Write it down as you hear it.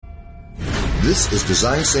This is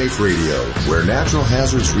Design Safe Radio, where natural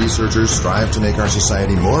hazards researchers strive to make our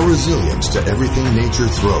society more resilient to everything nature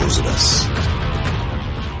throws at us.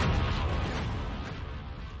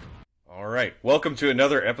 All right, welcome to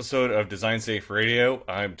another episode of Design Safe Radio.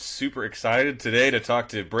 I'm super excited today to talk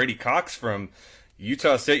to Brady Cox from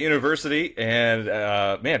Utah State University, and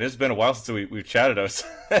man, it's been a while since we've chatted. I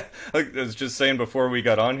was just saying before we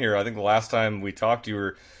got on here, I think the last time we talked, you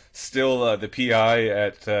were still the PI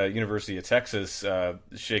at University of Texas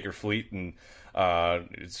Shaker Fleet, and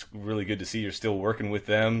it's really good to see you're still working with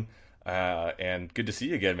them, and good to see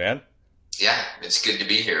you again, man. Yeah, it's good to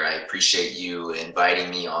be here. I appreciate you inviting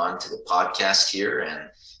me on to the podcast here, and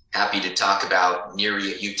happy to talk about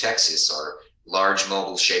NERI at U Texas, our large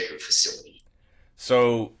mobile shaker facility.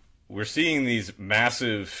 So we're seeing these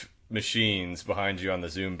massive machines behind you on the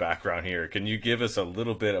Zoom background here. Can you give us a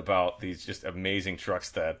little bit about these just amazing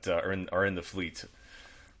trucks that are in the fleet?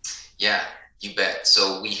 Yeah, you bet.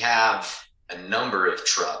 So we have a number of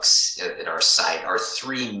trucks at our site. Our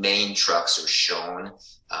three main trucks are shown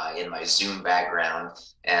in my Zoom background,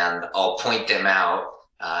 and I'll point them out.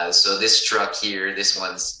 So this truck here, this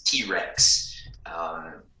one's T-Rex.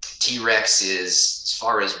 T-Rex is, as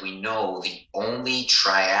far as we know, the only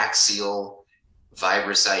triaxial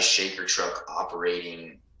Vibra-Size shaker truck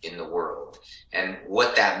operating in the world. And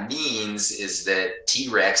what that means is that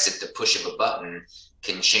T-Rex, at the push of a button,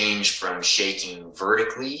 can change from shaking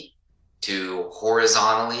vertically to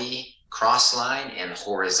horizontally crossline and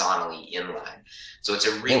horizontally inline. So it's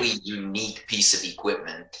a really unique piece of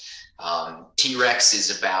equipment. T-Rex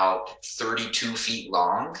is about 32 feet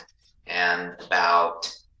long and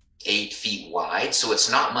about 8 feet wide, so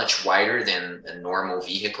it's not much wider than a normal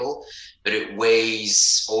vehicle, but it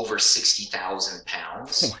weighs over 60,000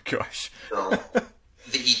 pounds. Oh my gosh. So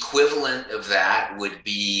the equivalent of that would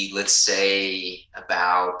be, let's say,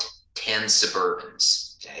 about 10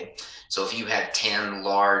 Suburbans. Okay, so if you had 10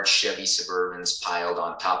 large Chevy Suburbans piled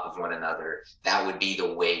on top of one another, that would be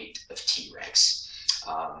the weight of T-Rex.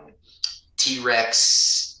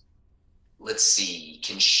 T-Rex, let's see,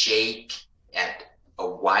 can shake at a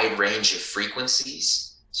wide range of frequencies.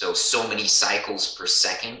 So many cycles per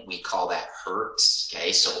second, we call that hertz.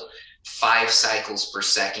 Okay, so 5 cycles per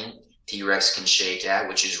second, T-Rex can shake at,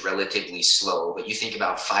 which is relatively slow. But you think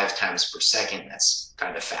about 5 times per second, that's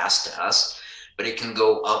kind of fast to us. But it can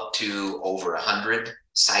go up to over 100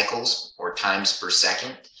 cycles or times per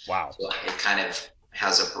second. Wow. So it kind of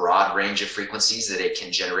has a broad range of frequencies that it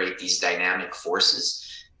can generate these dynamic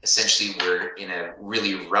forces. Essentially, we're in a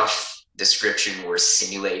really rough description, we're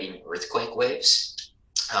simulating earthquake waves.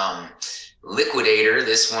 Liquidator,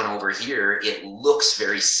 this one over here, it looks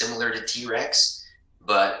very similar to T-Rex,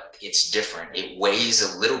 but it's different. It weighs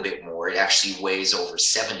a little bit more. It actually weighs over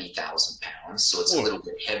 70,000 pounds, so it's a little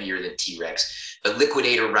bit heavier than T-Rex. But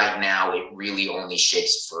Liquidator right now, it really only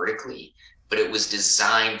shakes vertically, but it was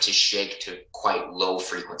designed to shake to quite low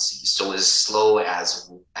frequencies, so as slow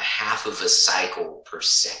as a half of a cycle per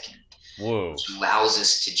second. Whoa. Which allows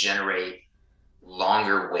us to generate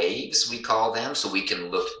longer waves, we call them, so we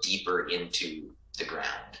can look deeper into the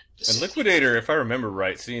ground. And Liquidator, if I remember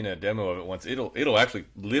right, seeing a demo of it once, it'll actually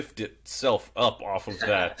lift itself up off of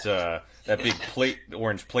that that big plate,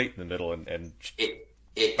 orange plate in the middle, and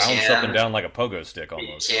it bounce can, up and down like a pogo stick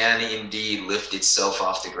almost. It can indeed lift itself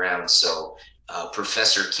off the ground. So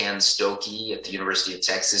Professor Ken Stokey at the University of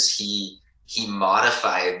Texas, he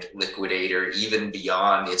modified Liquidator even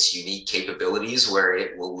beyond its unique capabilities, where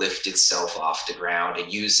it will lift itself off the ground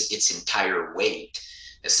and use its entire weight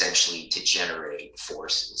essentially to generate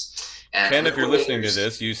forces. And Ken, if you're listening to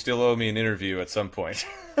this, you still owe me an interview at some point.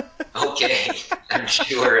 Okay, I'm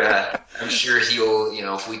sure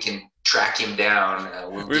he'll, if we can track him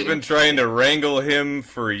down. We've been trying to wrangle him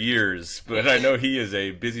for years, but I know he is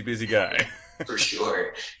a busy guy. For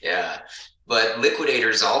sure, yeah. But Liquidator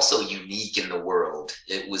is also unique in the world.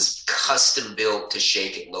 It was custom built to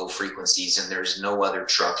shake at low frequencies, and there's no other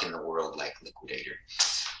truck in the world like Liquidator.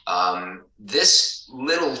 This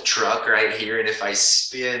little truck right here, and if I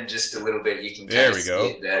spin just a little bit, you can kind of see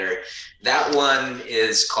it better. That one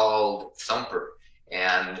is called Thumper.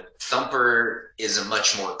 And Thumper is a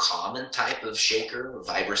much more common type of shaker, a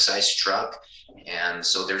Vibra-Size truck. And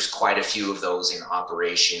so there's quite a few of those in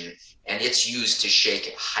operation, and it's used to shake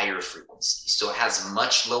at higher frequencies. So it has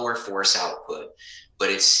much lower force output, but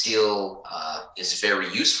it still is very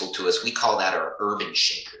useful to us. We call that our urban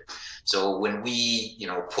shaker. So when we,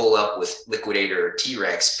 pull up with Liquidator or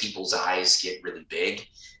T-Rex, people's eyes get really big,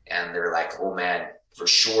 and they're like, oh man, for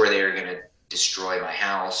sure they're going to destroy my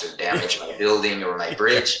house or damage my building or my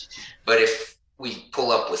bridge. But if we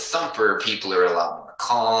pull up with Thumper, people are a lot more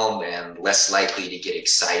calm and less likely to get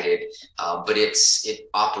excited. But it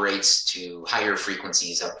operates to higher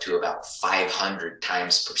frequencies up to about 500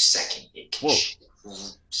 times per second. It can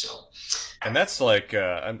so. And that's like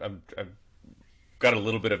I'm got a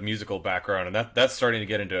little bit of musical background, and that's starting to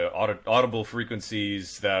get into audible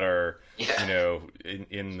frequencies that are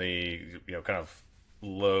in the kind of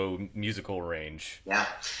low musical range. Yeah,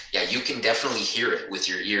 you can definitely hear it with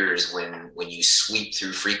your ears when you sweep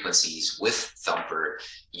through frequencies with Thumper.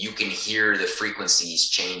 You can hear the frequencies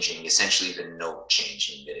changing, essentially the note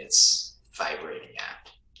changing that it's vibrating at.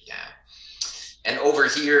 Yeah. And over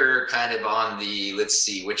here, kind of on the, let's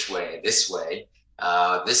see which way, this way,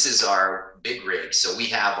 this is our big rig. So we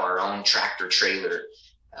have our own tractor trailer,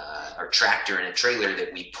 our tractor and a trailer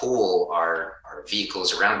that we pull our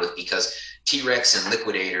vehicles around with, because T-Rex and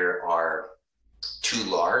Liquidator are too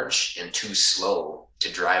large and too slow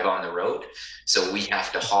to drive on the road. So we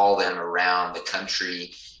have to haul them around the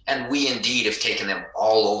country. And we indeed have taken them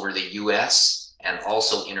all over the US and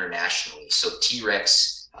also internationally. So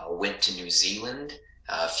T-Rex went to New Zealand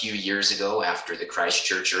a few years ago after the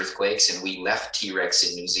Christchurch earthquakes, and we left T-Rex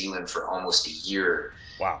in New Zealand for almost a year.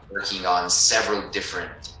 Wow. Working on several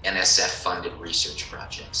different NSF-funded research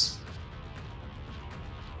projects.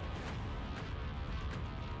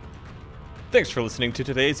 Thanks for listening to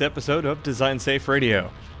today's episode of Design Safe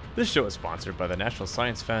Radio. This show is sponsored by the National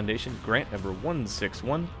Science Foundation grant number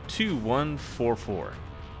 1612144.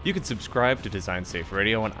 You can subscribe to Design Safe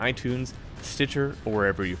Radio on iTunes, Stitcher, or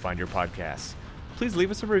wherever you find your podcasts. Please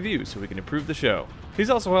leave us a review so we can improve the show. Please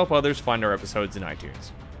also help others find our episodes in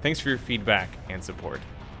iTunes. Thanks for your feedback and support.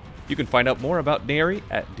 You can find out more about NARI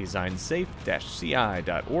at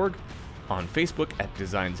designsafe-ci.org, on Facebook at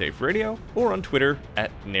Design Safe Radio, or on Twitter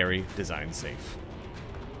at NARI Design Safe.